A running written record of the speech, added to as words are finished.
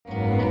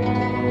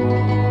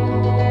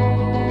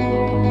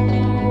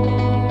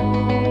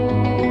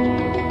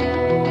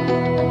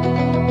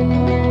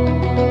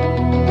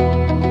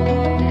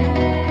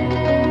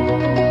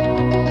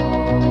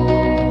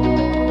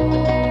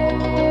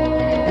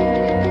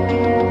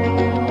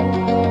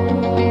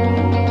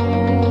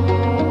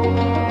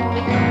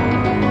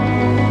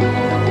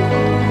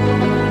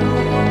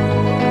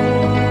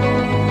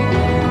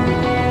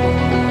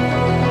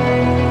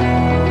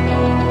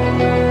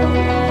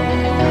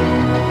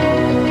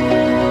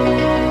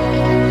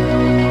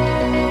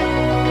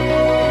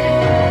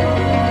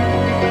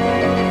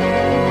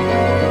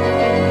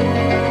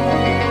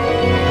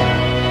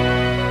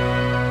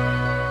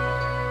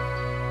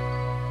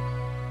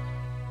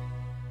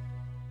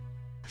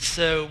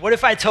What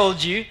if I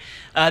told you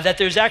that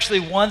there's actually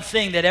one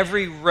thing that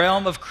every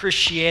realm of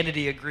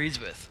Christianity agrees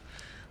with?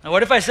 Now,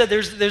 what if I said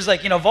there's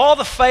like, of all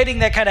the fighting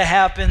that kind of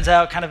happens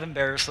out kind of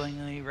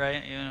embarrassingly,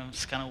 right?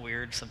 It's kind of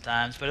weird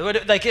sometimes,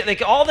 but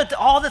like all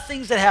the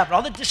things that happen,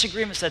 all the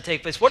disagreements that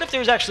take place, what if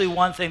there's actually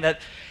one thing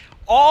that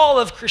all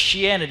of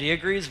Christianity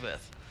agrees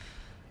with?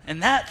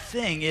 And that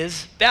thing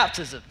is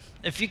baptism.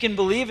 If you can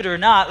believe it or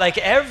not, like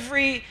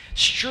every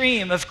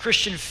stream of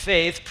Christian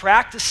faith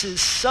practices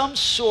some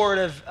sort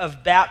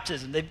of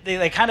baptism.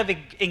 They kind of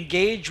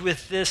engage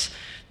with this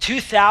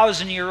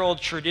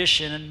 2,000-year-old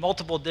tradition in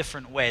multiple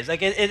different ways.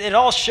 Like it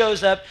all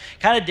shows up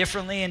kind of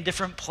differently in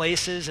different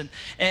places,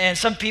 and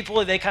some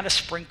people, they kind of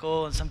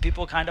sprinkle, and some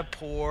people kind of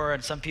pour,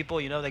 and some people,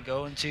 they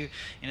go into,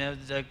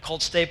 the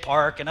Colt State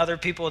Park, and other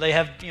people, they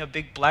have,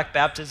 big black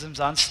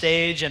baptisms on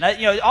stage, and,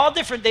 all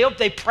different,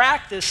 they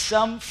practice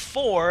some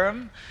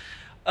form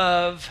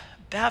of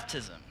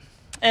baptism.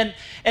 And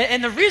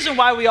the reason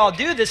why we all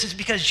do this is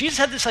because Jesus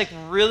had this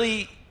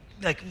really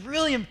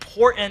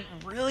important,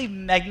 really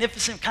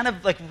magnificent, kind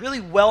of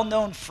really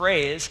well-known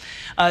phrase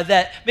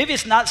that maybe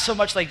it's not so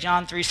much like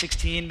John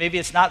 3:16, maybe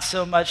it's not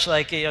so much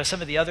like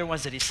some of the other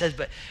ones that he says,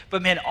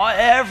 but man,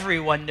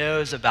 everyone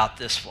knows about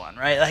this one,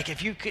 right? Like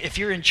if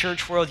you're in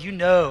church world, you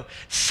know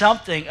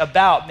something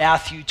about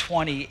Matthew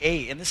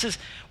 28, and this is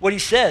what he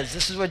says.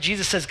 This is what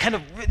Jesus says.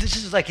 This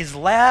is like his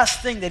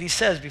last thing that he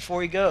says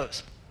before he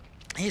goes.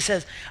 He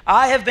says,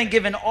 "I have been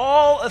given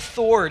all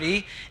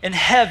authority in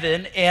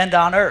heaven and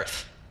on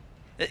earth."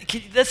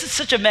 This is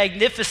such a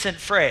magnificent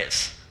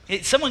phrase.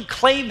 Someone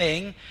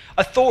claiming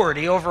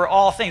authority over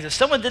all things. If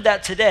someone did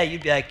that today,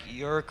 you'd be like,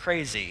 "You're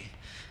crazy,"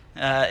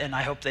 and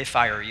I hope they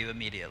fire you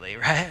immediately,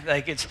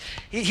 right?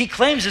 He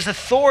claims his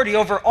authority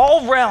over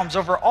all realms,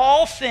 over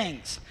all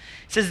things.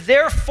 He says,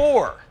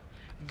 "Therefore,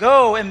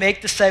 go and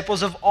make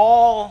disciples of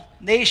all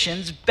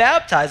nations,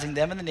 baptizing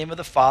them in the name of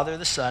the Father,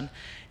 the Son,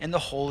 and the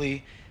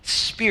Holy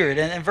Spirit."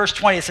 And in verse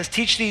 20, it says,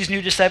 "Teach these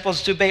new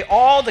disciples to obey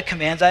all the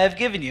commands I have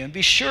given you, and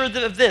be sure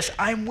of this,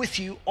 I'm with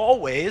you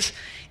always,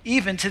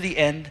 even to the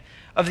end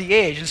of the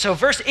age." And so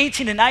verse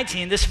 18 and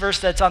 19, this verse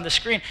that's on the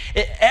screen,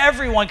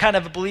 everyone kind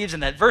of believes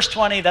in that. Verse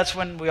 20, that's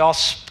when we all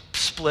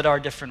split our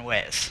different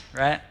ways,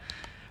 right?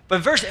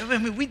 But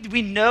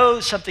we know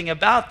something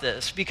about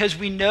this because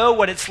we know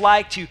what it's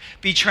like to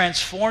be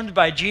transformed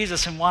by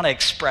Jesus and want to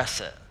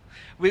express it.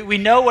 We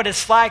know what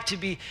it's like to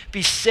be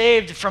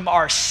saved from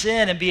our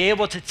sin and be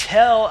able to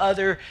tell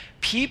other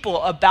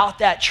people about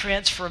that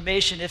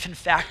transformation if in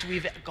fact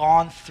we've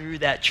gone through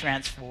that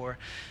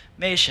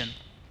transformation.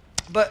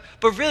 But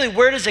really,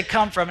 where does it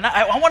come from? And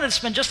I wanted to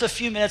spend just a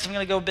few minutes. I'm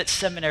going to go a bit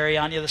seminary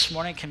on you this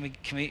morning. Can we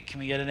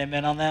get an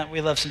amen on that?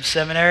 We love some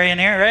seminary in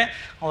here, right?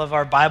 All of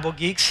our Bible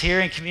geeks here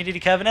in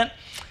Community Covenant.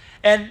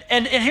 And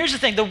here's the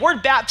thing. The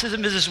word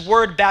baptism is this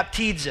word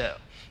baptizo.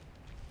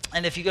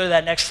 And if you go to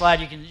that next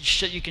slide,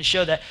 you can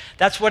show that.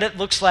 That's what it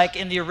looks like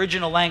in the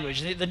original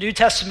language. The New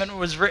Testament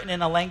was written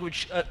in a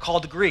language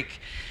called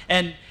Greek,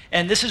 and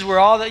this is where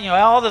all the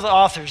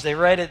authors they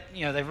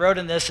wrote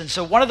in this. And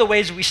so one of the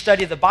ways we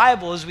study the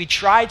Bible is we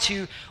try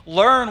to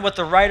learn what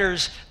the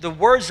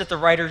words that the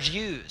writers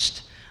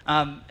used,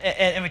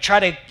 and we try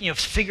to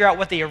figure out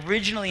what they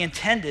originally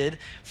intended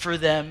for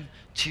them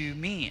to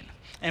mean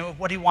and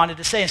what he wanted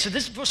to say. And so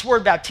this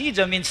word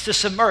baptizo means to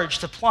submerge,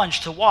 to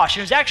plunge, to wash.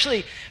 It was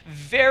actually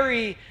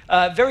very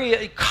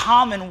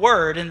common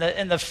word in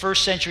the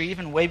first century,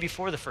 even way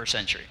before the first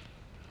century.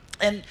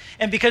 And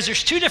because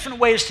there's two different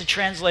ways to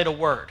translate a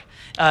word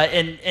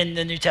in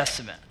the New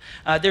Testament.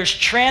 There's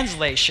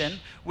translation,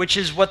 which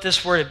is what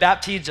this word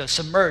baptizo,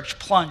 submerge,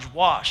 plunge,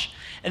 wash.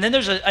 And then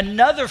there's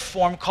another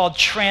form called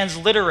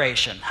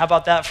transliteration. How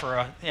about that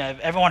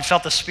everyone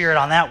felt the spirit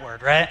on that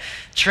word, right?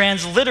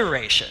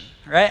 Transliteration,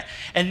 right?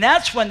 And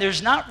that's when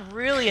there's not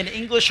really an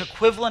English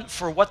equivalent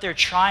for what they're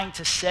trying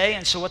to say.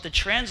 And so what the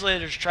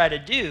translators try to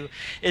do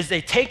is they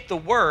take the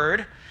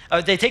word,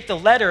 they take the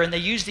letter, and they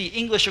use the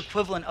English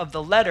equivalent of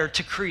the letter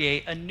to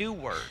create a new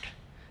word.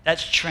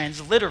 That's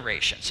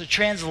transliteration. So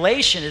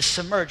translation is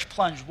submerge,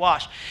 plunge,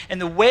 wash. And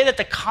the way that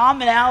the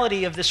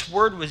commonality of this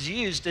word was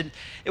used, and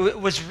it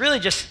was really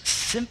just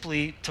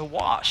simply to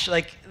wash.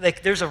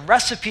 Like there's a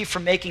recipe for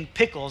making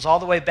pickles all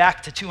the way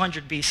back to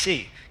 200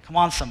 BC. Come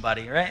on,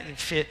 somebody, right?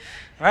 It's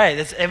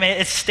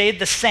stayed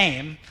the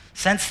same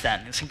since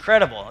then. It's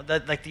incredible.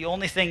 The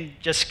only thing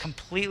just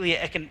completely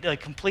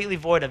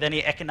void of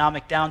any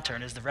economic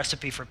downturn is the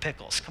recipe for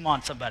pickles. Come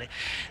on, somebody.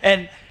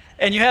 And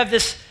you have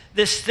this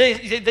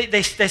thing,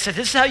 they said,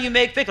 this is how you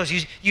make pickles.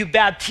 You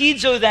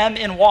baptizo them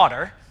in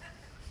water,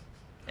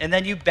 and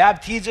then you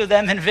baptizo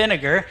them in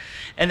vinegar,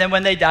 and then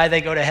when they die,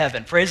 they go to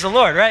heaven. Praise the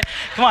Lord, right?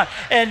 Come on.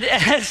 And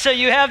so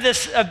you have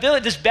this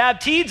ability, this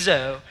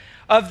baptizo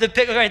of the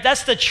pickle, right?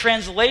 That's the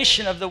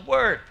translation of the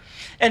word.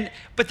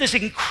 But this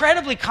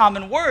incredibly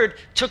common word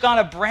took on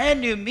a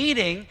brand new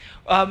meaning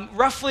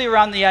roughly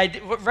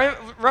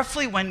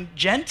when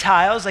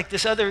Gentiles, like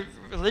this other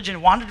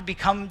religion wanted to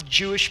become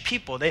Jewish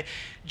people. The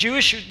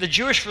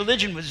Jewish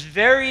religion was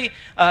very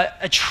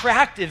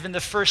attractive in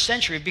the first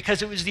century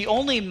because it was the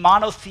only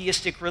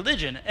monotheistic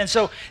religion. And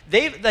so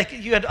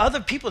you had other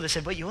people that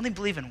said, "But you only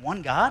believe in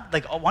one God,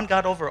 like one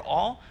God over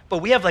all? But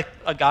we have like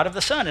a God of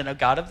the sun and a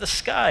God of the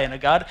sky and a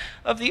God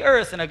of the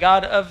earth and a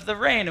God of the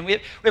rain, and we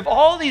have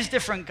all these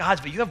different gods,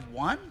 but you have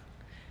one?"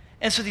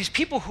 And so these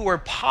people who were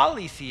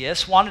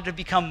polytheists wanted to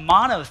become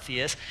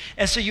monotheists,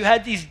 and so you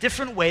had these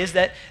different ways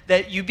that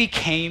you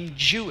became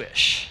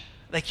Jewish.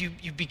 Like you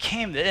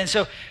became that. And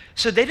so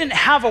they didn't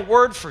have a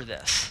word for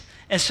this.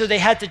 And so they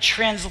had to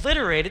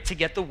transliterate it to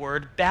get the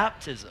word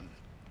baptism.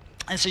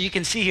 And so you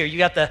can see here, you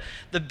got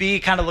the B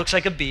kind of looks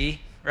like a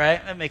B,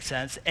 right? That makes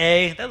sense.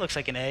 A, that looks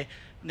like an A.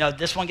 No,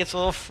 this one gets a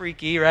little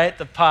freaky, right?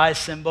 The pi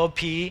symbol,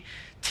 P,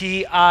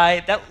 T, I,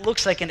 that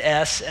looks like an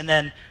S, and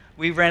then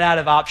we ran out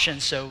of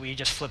options, so we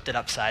just flipped it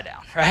upside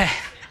down, right?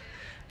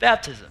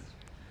 Baptism.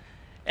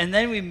 And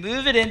then we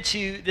move it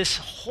into this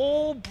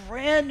whole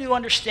brand new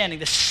understanding,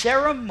 the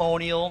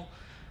ceremonial,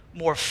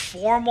 more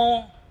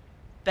formal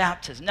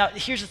baptism. Now,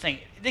 here's the thing.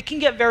 It can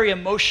get very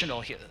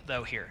emotional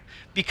here,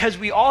 because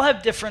we all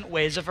have different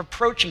ways of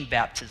approaching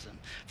baptism.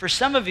 For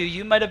some of you,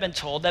 you might have been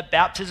told that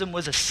baptism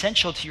was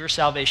essential to your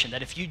salvation,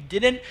 that if you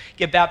didn't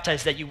get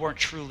baptized, that you weren't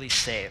truly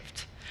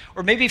saved.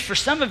 Or maybe for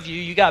some of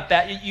you,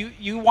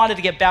 you wanted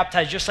to get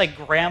baptized just like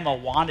grandma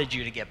wanted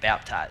you to get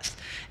baptized.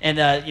 And,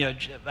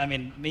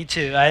 me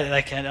too.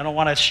 I don't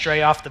want to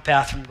stray off the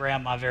path from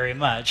grandma very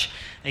much.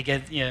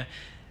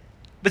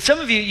 But some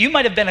of you, you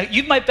might have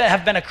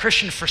been a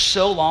Christian for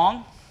so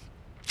long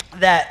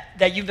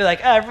that you'd be like,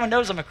 "Oh, everyone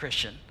knows I'm a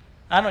Christian.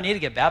 I don't need to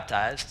get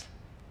baptized."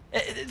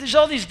 There's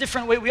all these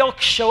different ways. We all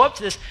show up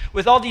to this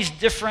with all these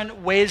different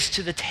ways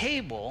to the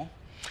table.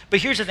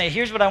 But here's the thing.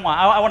 Here's what I want.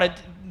 I want to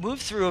move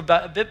through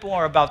a bit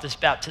more about this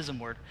baptism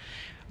word.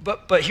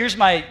 But here's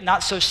my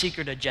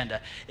not-so-secret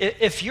agenda.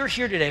 If you're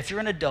here today, if you're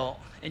an adult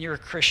and you're a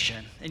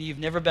Christian and you've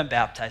never been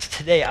baptized,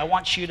 today I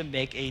want you to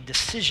make a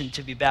decision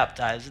to be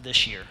baptized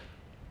this year.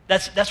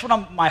 That's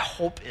what my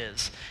hope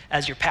is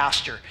as your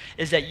pastor,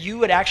 is that you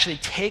would actually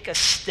take a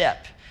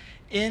step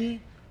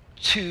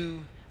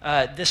into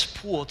this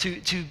pool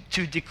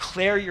to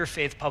declare your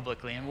faith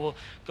publicly. And we'll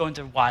go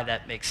into why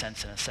that makes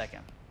sense in a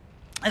second.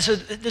 And so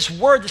this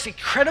word, this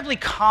incredibly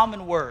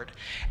common word,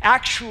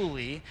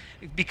 actually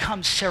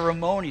becomes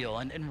ceremonial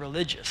and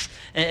religious,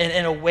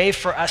 and a way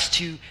for us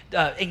to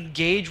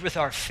engage with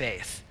our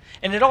faith.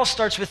 And it all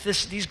starts with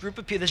these group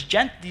of people,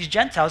 these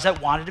Gentiles that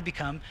wanted to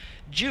become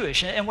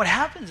Jewish. And what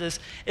happens is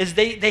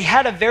they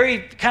had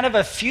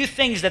a few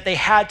things that they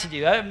had to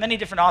do. Many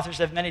different authors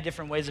have many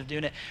different ways of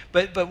doing it.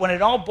 But when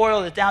it all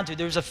boiled it down to,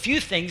 there was a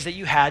few things that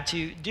you had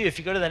to do. If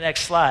you go to the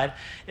next slide,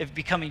 if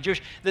becoming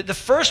Jewish, the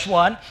first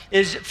one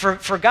is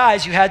for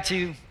guys, you had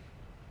to,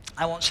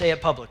 I won't say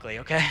it publicly,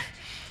 okay?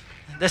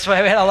 This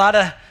way we had a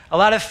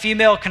lot of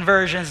female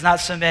conversions, not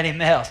so many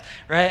males,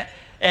 right?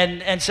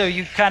 And so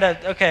you kind of,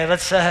 okay,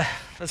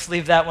 let's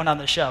leave that one on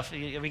the shelf.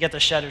 We get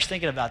the shudders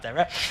thinking about that,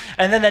 right?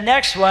 And then the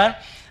next one,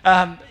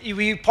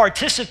 we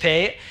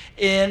participate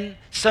in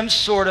some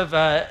sort of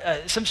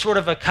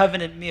a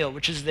covenant meal,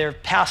 which is their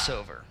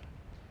Passover,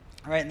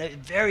 right? And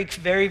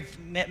very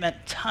meant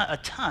a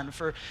ton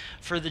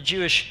for the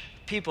Jewish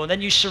people. And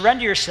then you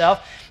surrender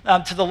yourself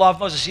to the law of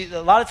Moses.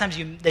 A lot of times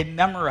they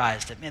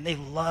memorized it. Man, they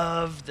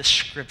love the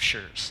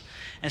scriptures.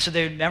 And so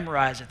they would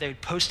memorize it. They would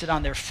post it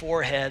on their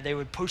forehead. They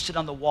would post it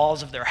on the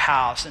walls of their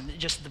house. And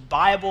just the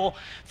Bible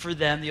for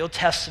them, the Old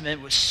Testament,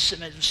 was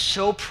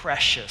so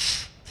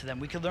precious to them.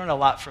 We could learn a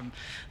lot from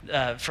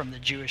the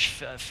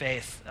Jewish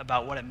faith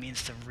about what it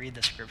means to read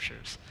the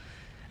scriptures.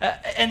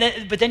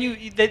 But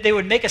then they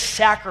would make a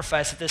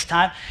sacrifice at this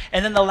time.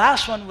 And then the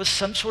last one was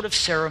some sort of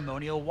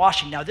ceremonial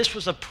washing. Now, this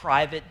was a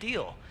private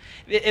deal.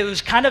 It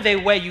was kind of a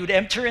way you would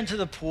enter into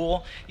the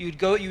pool, you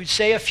would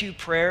say a few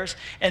prayers,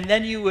 and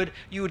then you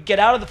would get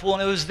out of the pool,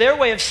 and it was their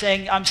way of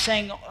saying, I'm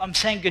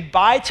saying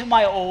goodbye to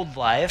my old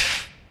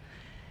life,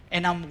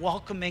 and I'm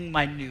welcoming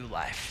my new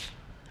life.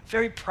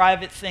 Very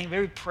private thing,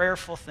 very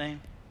prayerful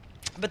thing.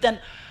 But then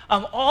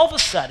all of a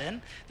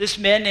sudden, this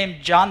man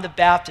named John the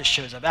Baptist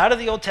shows up out of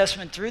the Old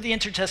Testament through the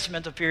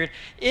intertestamental period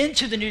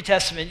into the New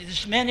Testament.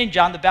 This man named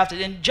John the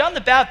Baptist. And John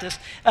the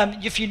Baptist,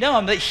 if you know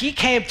him, that he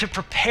came to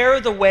prepare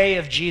the way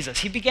of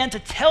Jesus. He began to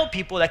tell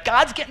people that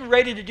God's getting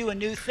ready to do a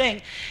new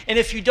thing. And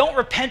if you don't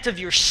repent of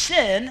your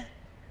sin,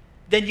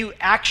 then you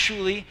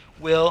actually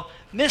will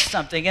miss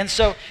something. And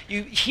so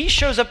he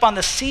shows up on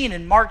the scene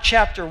in Mark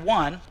chapter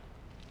 1,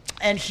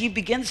 and he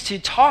begins to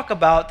talk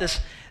about this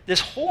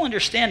whole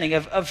understanding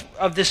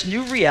of this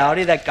new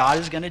reality that God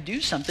is going to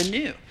do something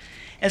new.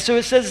 And so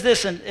it says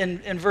this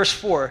in verse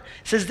 4. It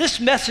says, "This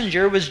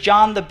messenger was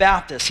John the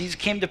Baptist. He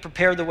came to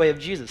prepare the way of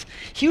Jesus.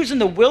 He was in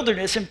the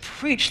wilderness and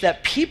preached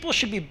that people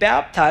should be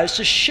baptized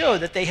to show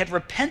that they had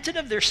repented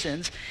of their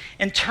sins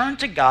and turned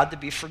to God to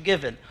be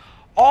forgiven.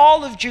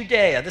 All of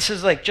Judea, this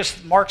is like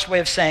just Mark's way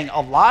of saying a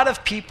lot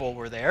of people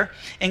were there,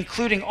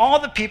 including all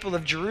the people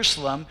of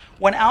Jerusalem,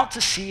 went out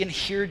to see and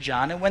hear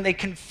John. And when they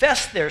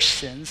confessed their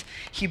sins,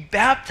 he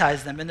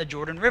baptized them in the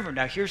Jordan River.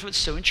 Now, here's what's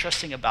so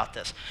interesting about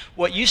this.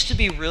 What used to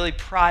be really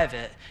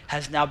private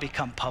has now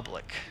become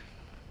public.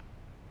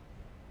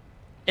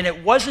 And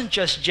it wasn't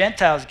just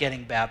Gentiles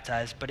getting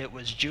baptized, but it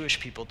was Jewish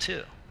people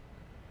too.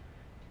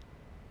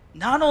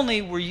 Not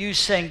only were you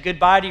saying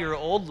goodbye to your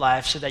old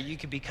life so that you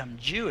could become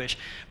Jewish,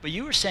 but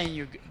you were saying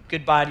your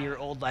goodbye to your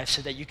old life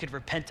so that you could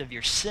repent of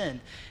your sin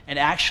and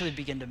actually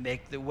begin to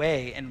make the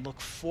way and look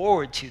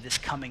forward to this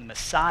coming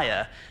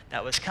Messiah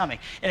that was coming.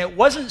 And it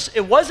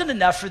wasn't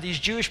enough for these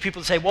Jewish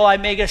people to say, well, I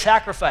make a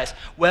sacrifice.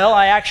 Well,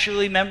 I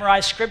actually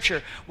memorize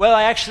Scripture. Well,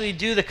 I actually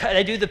do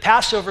the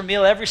Passover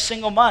meal every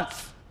single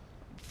month,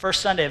 first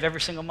Sunday of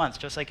every single month,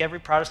 just like every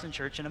Protestant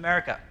church in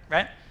America,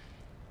 right?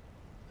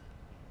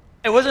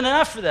 It wasn't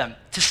enough for them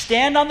to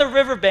stand on the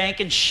riverbank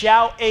and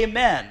shout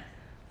amen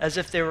as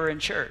if they were in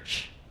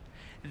church.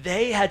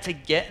 They had to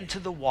get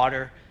into the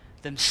water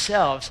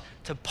themselves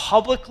to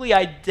publicly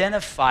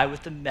identify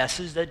with the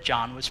message that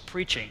John was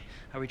preaching.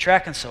 Are we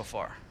tracking so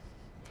far?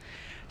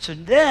 So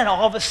then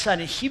all of a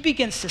sudden he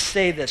begins to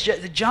say this.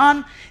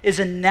 John is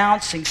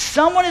announcing,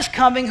 someone is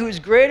coming who is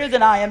greater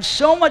than I am,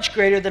 so much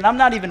greater that I'm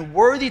not even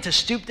worthy to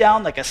stoop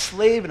down like a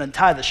slave and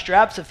untie the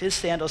straps of his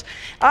sandals.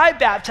 I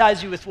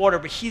baptize you with water,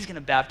 but he's going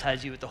to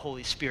baptize you with the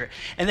Holy Spirit.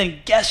 And then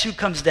guess who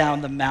comes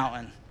down the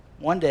mountain?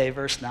 One day,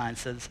 verse 9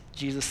 says,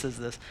 Jesus says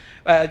this.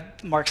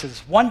 Mark says,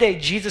 one day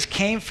Jesus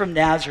came from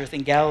Nazareth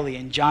in Galilee,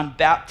 and John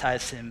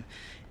baptized him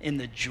in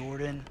the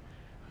Jordan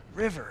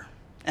River.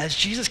 As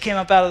Jesus came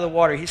up out of the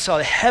water, he saw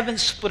the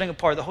heavens splitting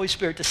apart, the Holy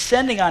Spirit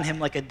descending on him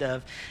like a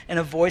dove, and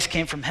a voice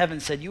came from heaven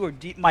and said, you are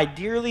my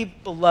dearly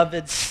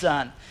beloved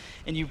Son,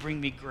 and you bring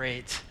me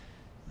great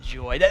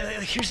joy.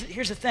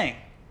 Here's the thing.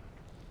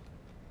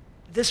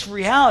 This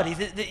reality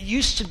that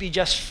used to be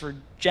just for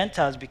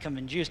Gentiles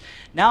becoming Jews,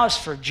 now it's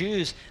for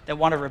Jews that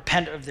want to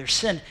repent of their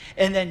sin,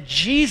 and then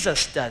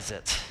Jesus does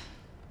it.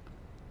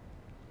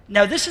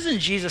 Now, this isn't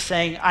Jesus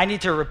saying, I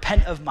need to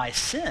repent of my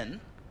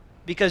sin,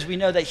 because we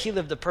know that he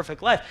lived a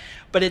perfect life.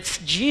 But it's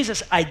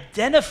Jesus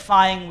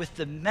identifying with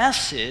the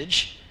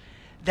message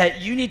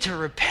that you need to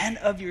repent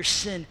of your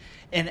sin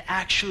and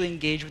actually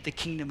engage with the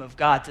kingdom of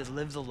God to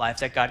live the life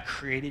that God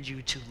created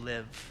you to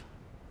live.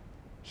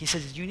 He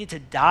says you need to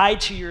die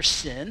to your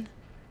sin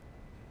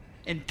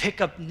and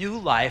pick up new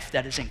life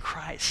that is in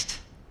Christ,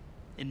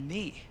 in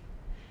me.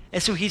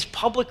 And so he's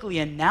publicly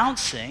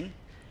announcing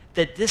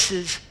that this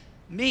is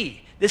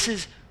me. This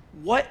is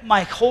what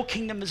my whole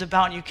kingdom is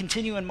about. And you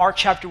continue in Mark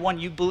chapter 1,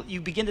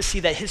 you begin to see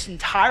that his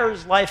entire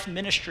life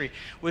ministry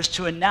was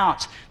to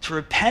announce, to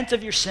repent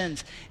of your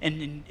sins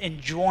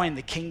and join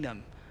the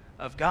kingdom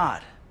of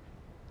God.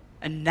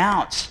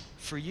 Announce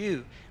for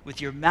you with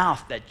your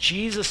mouth that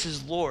Jesus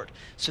is Lord,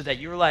 so that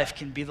your life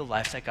can be the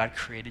life that God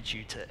created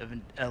you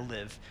to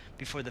live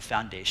before the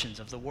foundations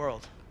of the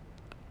world.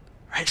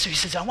 Right? So he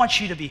says, I want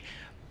you to be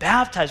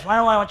baptized. Why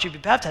do I want you to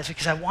be baptized?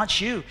 Because I want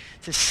you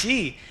to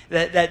see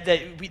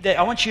that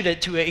I want you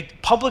to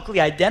publicly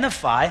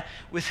identify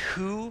with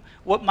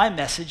what my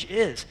message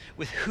is,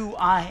 with who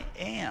I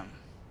am.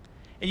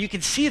 And you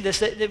can see this,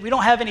 that we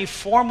don't have any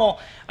formal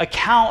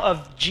account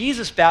of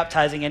Jesus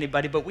baptizing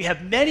anybody, but we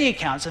have many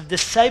accounts of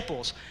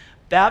disciples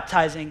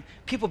baptizing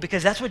people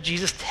because that's what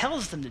Jesus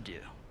tells them to do.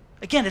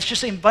 Again, it's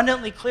just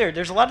abundantly clear.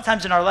 There's a lot of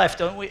times in our life,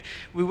 don't we?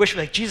 We wish,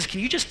 like, Jesus, can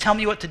you just tell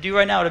me what to do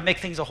right now to make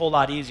things a whole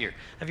lot easier?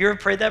 Have you ever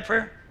prayed that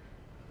prayer?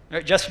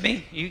 Just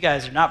me? You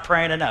guys are not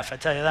praying enough, I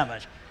tell you that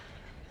much.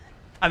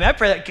 I mean, I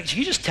pray that, can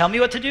you just tell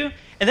me what to do?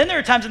 And then there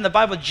are times in the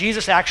Bible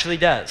Jesus actually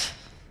does.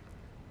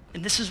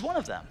 And this is one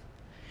of them.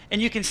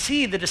 And you can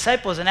see the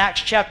disciples in Acts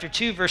chapter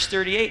 2, verse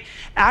 38,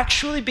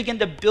 actually begin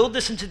to build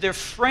this into their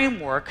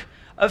framework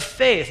of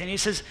faith. And he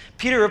says,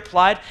 Peter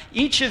replied,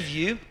 each of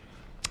you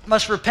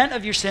must repent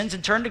of your sins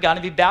and turn to God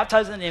and be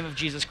baptized in the name of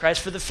Jesus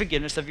Christ for the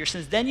forgiveness of your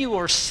sins. Then you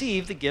will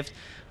receive the gift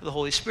of the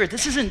Holy Spirit.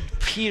 This isn't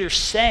Peter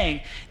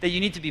saying that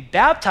you need to be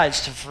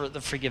baptized for the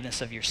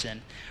forgiveness of your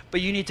sin, but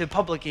you need to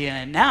publicly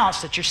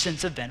announce that your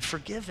sins have been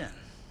forgiven.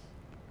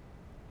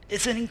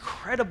 It's an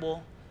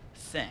incredible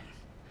thing.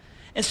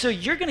 And so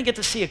you're going to get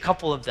to see a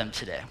couple of them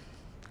today.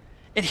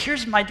 And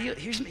here's my deal.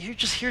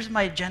 Here's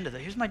my agenda.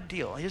 Here's my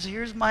deal.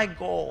 Here's my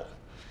goal.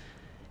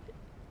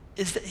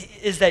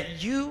 Is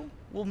that you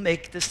will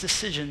make this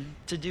decision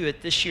to do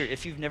it this year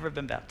if you've never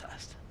been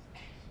baptized.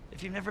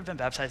 If you've never been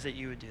baptized, that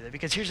you would do that.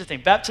 Because here's the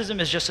thing. Baptism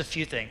is just a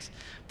few things.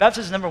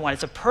 Baptism, number one,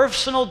 it's a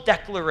personal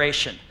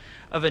declaration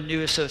of a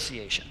new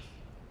association.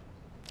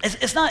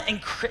 It's not,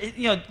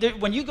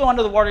 when you go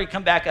under the water, you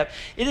come back up.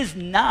 It is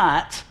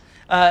not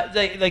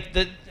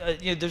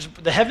there's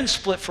the heavens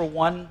split for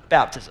one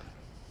baptism,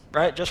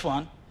 right? Just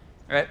one.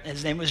 Right?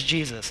 His name was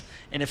Jesus.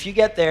 And if you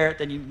get there,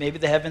 then maybe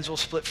the heavens will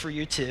split for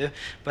you too.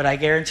 But I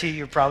guarantee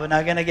you're probably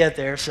not going to get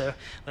there, so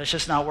let's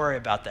just not worry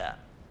about that.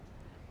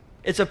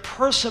 It's a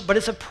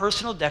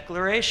personal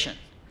declaration.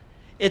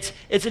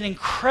 It's an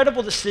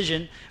incredible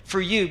decision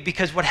for you,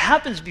 because what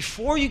happens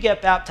before you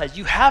get baptized,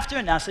 you have to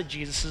announce that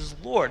Jesus is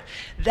Lord.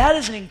 That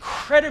is an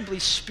incredibly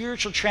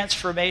spiritual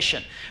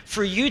transformation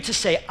for you to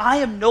say, I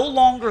am no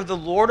longer the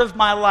Lord of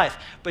my life,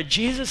 but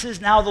Jesus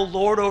is now the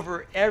Lord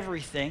over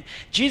everything.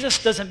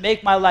 Jesus doesn't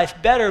make my life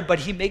better, but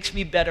he makes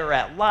me better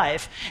at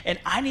life. And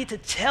I need to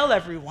tell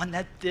everyone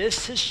that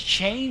this has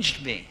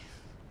changed me.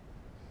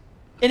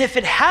 And if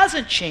it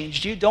hasn't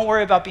changed you, don't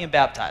worry about being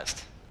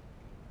baptized.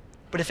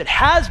 But if it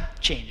has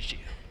changed you,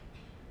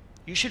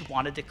 you should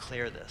want to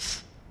declare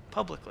this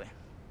publicly.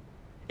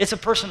 It's a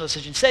personal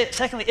decision.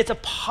 Secondly, it's a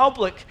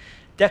public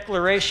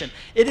declaration.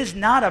 It is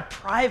not a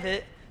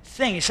private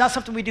thing. It's not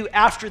something we do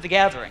after the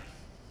gathering.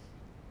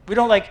 We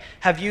don't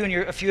have you and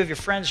a few of your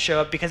friends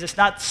show up, because it's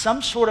not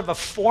some sort of a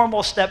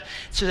formal step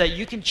so that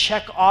you can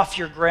check off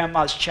your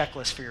grandma's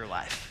checklist for your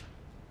life.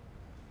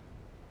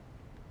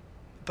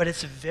 But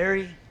it's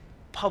very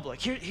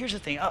public. Here's the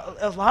thing.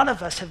 A lot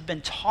of us have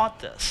been taught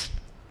this,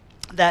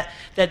 that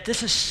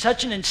this is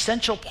such an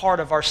essential part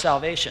of our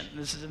salvation.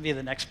 This is going to be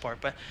the next part,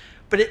 but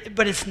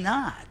it's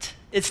not.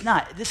 It's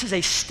not. This is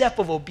a step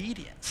of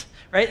obedience,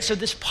 right? So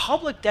this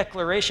public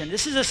declaration,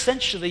 this is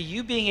essentially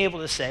you being able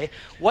to say,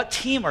 what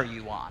team are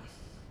you on?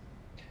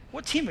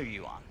 What team are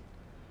you on?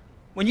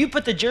 When you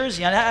put the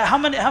jersey on, how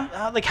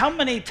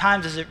many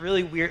times is it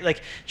really weird,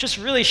 just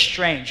really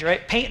strange,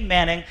 right? Peyton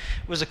Manning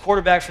was a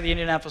quarterback for the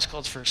Indianapolis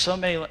Colts for so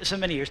many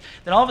years.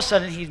 Then all of a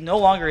sudden he no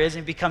longer is,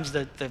 and he becomes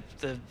the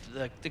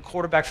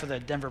quarterback for the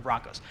Denver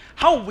Broncos.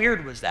 How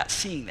weird was that,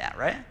 seeing that,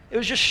 right? It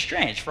was just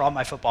strange for all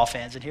my football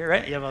fans in here,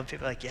 right? You have other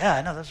people yeah,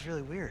 I know, that's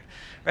really weird,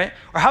 right?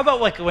 Or how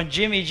about when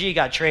Jimmy G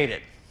got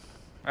traded?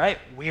 Right?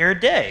 Weird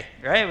day,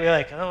 right?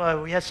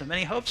 We're we had so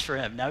many hopes for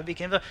him. Now he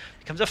becomes a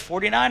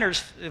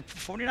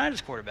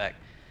 49ers quarterback,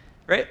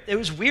 right? It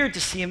was weird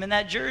to see him in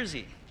that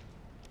jersey.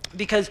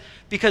 Because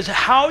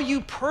how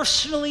you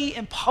personally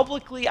and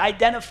publicly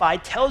identify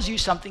tells you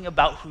something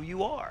about who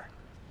you are.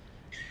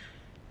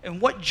 And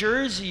what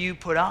jersey you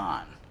put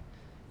on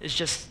is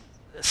just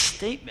a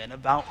statement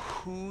about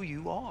who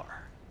you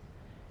are.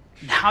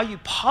 And how you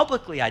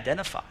publicly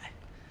identify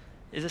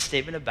is a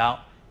statement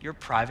about your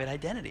private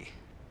identity.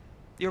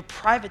 Your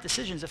private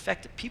decisions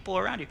affect the people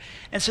around you.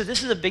 And so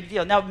this is a big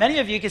deal. Now, many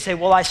of you can say,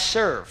 well, I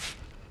serve.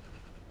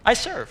 I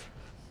serve.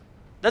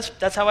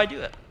 That's how I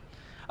do it.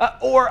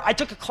 Or I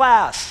took a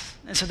class.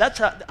 And so that's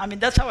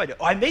how I do it.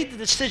 Or I made the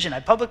decision. I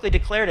publicly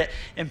declared it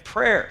in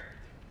prayer.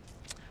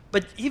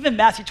 But even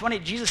Matthew 20,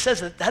 Jesus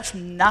says that that's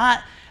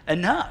not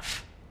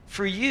enough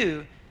for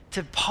you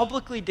to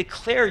publicly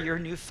declare your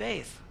new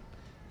faith.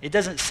 It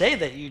doesn't say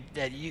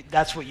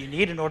that's what you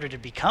need in order to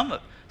become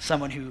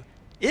someone who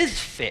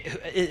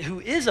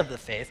is of the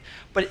faith,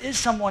 but is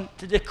someone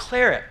to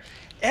declare it.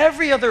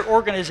 Every other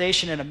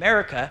organization in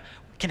America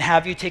can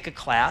have you take a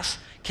class,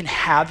 can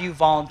have you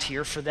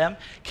volunteer for them,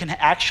 can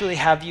actually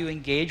have you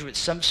engage with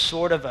some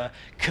sort of a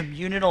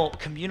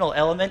communal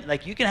element.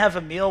 Like you can have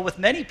a meal with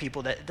many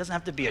people. That it doesn't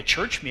have to be a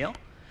church meal.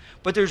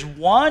 But there's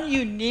one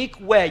unique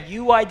way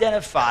you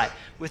identify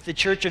with the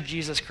Church of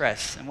Jesus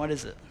Christ. And what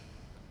is it?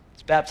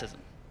 It's baptism.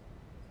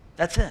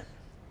 That's it.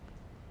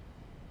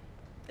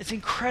 It's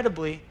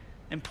incredibly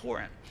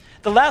important.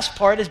 The last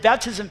part is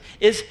baptism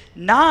is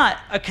not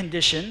a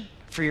condition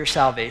for your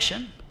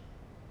salvation.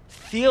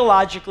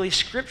 Theologically,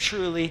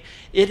 scripturally,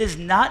 it is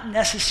not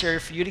necessary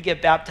for you to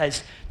get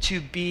baptized to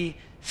be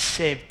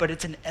saved, but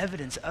it's an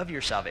evidence of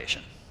your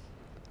salvation.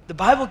 The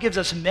Bible gives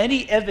us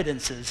many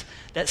evidences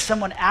that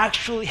someone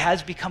actually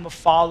has become a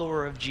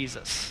follower of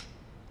Jesus,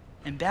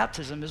 and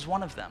baptism is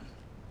one of them.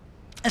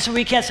 And so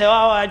we can't say, oh,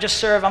 I just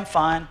serve, I'm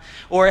fine,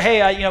 or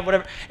hey,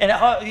 whatever. And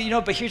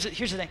but here's the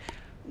thing.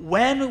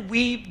 When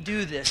we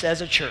do this as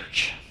a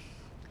church,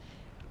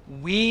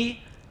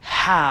 we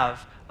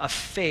have a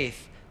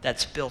faith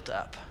that's built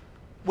up.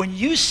 When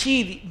you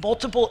see the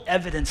multiple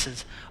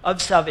evidences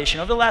of salvation,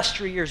 over the last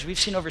 3 years, we've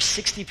seen over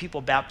 60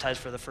 people baptized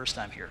for the first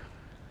time here.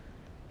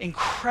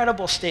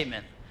 Incredible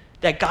statement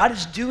that God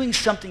is doing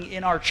something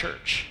in our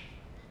church.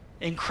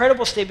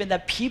 Incredible statement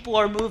that people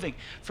are moving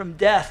from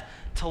death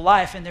to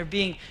life, and they're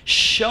being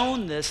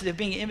shown this.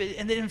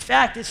 And in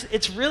fact,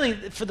 it's really,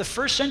 for the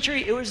first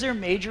century, it was their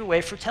major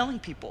way for telling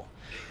people.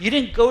 You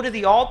didn't go to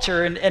the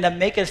altar and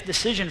make a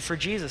decision for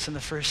Jesus in the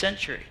first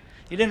century.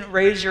 You didn't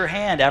raise your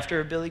hand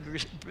after a Billy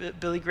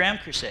Graham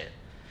crusade.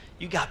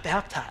 You got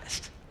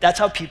baptized. That's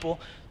how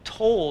people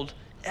told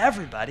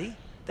everybody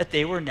that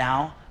they were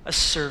now a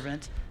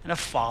servant and a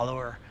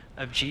follower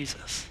of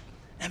Jesus.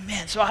 And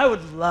man, so I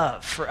would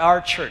love for our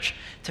church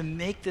to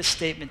make this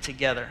statement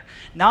together.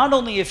 Not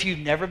only if you've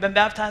never been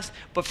baptized,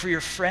 but for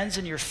your friends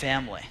and your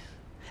family.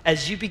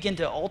 As you begin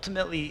to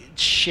ultimately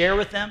share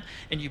with them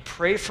and you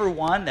pray for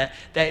one,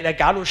 that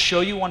God will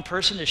show you one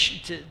person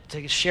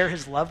to share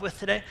his love with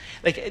today.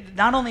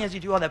 Not only as you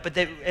do all that, but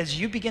that as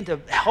you begin to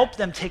help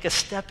them take a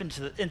step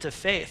into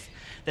faith,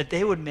 that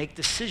they would make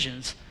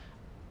decisions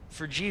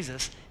for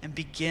Jesus and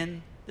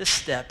begin this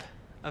step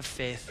of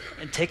faith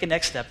and take a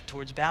next step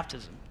towards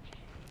baptism.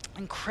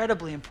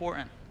 Incredibly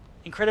important.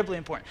 Incredibly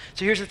important.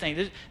 So here's the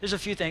thing. There's a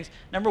few things.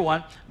 Number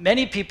one,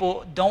 many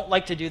people don't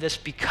like to do this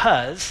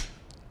because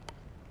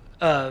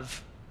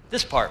of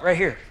this part right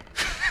here.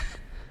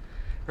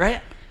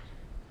 Right?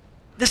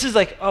 This is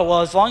like, oh,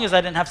 well, as long as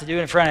I didn't have to do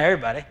it in front of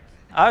everybody,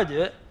 I would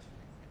do it.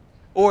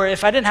 Or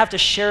if I didn't have to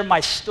share my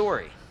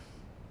story,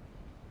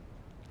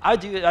 I'd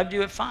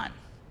do it fine.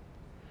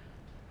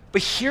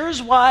 But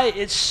here's why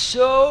it's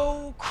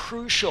so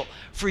crucial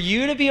for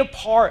you to be a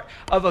part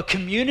of a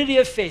community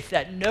of faith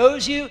that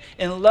knows you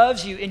and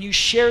loves you, and you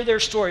share their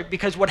story.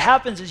 Because what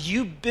happens is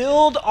you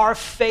build our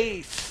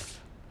faith.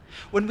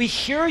 When we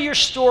hear your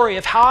story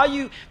of how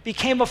you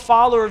became a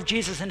follower of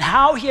Jesus and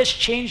how he has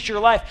changed your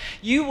life,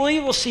 we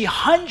will see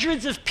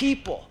hundreds of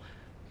people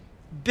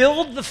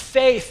build the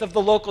faith of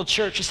the local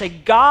church and say,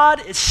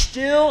 God is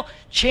still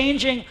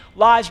changing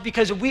lives,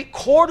 because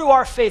core to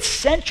our faith,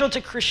 central to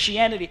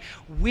Christianity,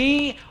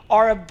 we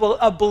are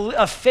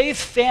a faith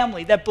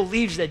family that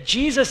believes that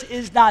Jesus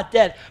is not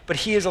dead, but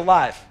he is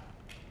alive.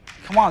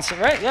 Come on, so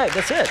right? Yeah,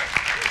 that's it.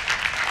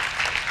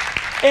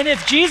 And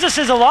if Jesus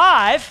is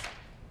alive,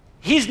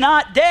 he's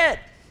not dead.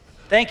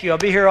 Thank you, I'll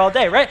be here all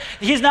day, right?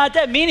 He's not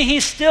dead, meaning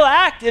he's still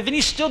active and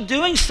he's still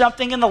doing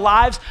something in the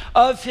lives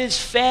of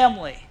his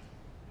family.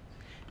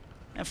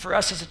 And for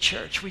us as a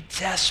church, we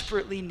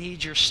desperately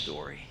need your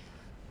story.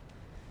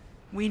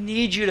 We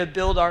need you to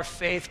build our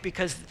faith,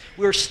 because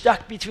we're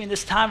stuck between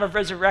this time of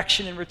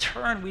resurrection and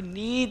return. We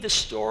need the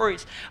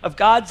stories of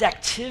God's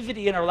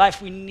activity in our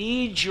life. We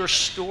need your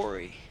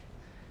story.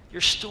 Your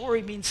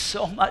story means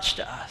so much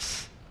to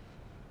us.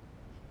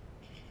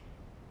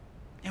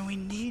 And we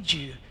need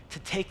you to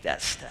take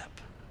that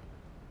step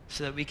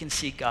so that we can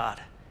see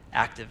God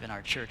active in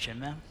our church.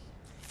 Amen?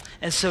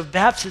 And so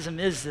baptism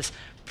is this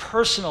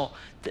personal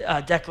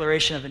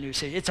declaration of a new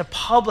association. It's a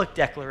public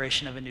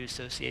declaration of a new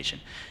association.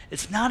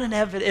 It's not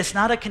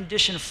a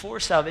condition for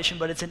salvation,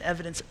 but it's an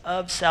evidence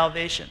of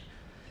salvation.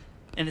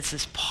 And it's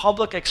this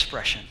public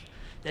expression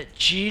that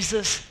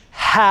Jesus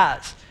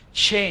has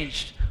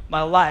changed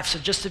my life. So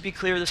just to be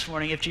clear this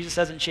morning, if Jesus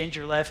hasn't changed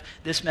your life,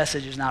 this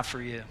message is not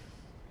for you.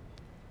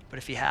 But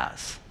if he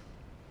has,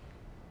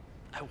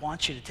 I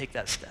want you to take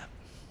that step.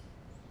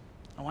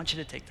 I want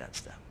you to take that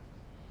step.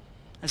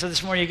 And so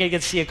this morning, you're going to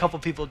get to see a couple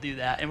people do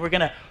that. And we're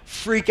going to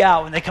freak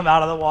out when they come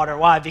out of the water.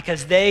 Why?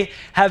 Because they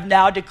have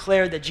now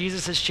declared that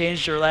Jesus has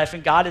changed their life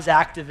and God is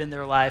active in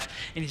their life.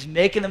 And he's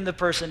making them the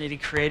person that he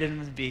created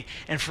them to be.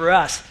 And for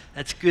us,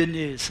 that's good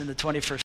news in the 21st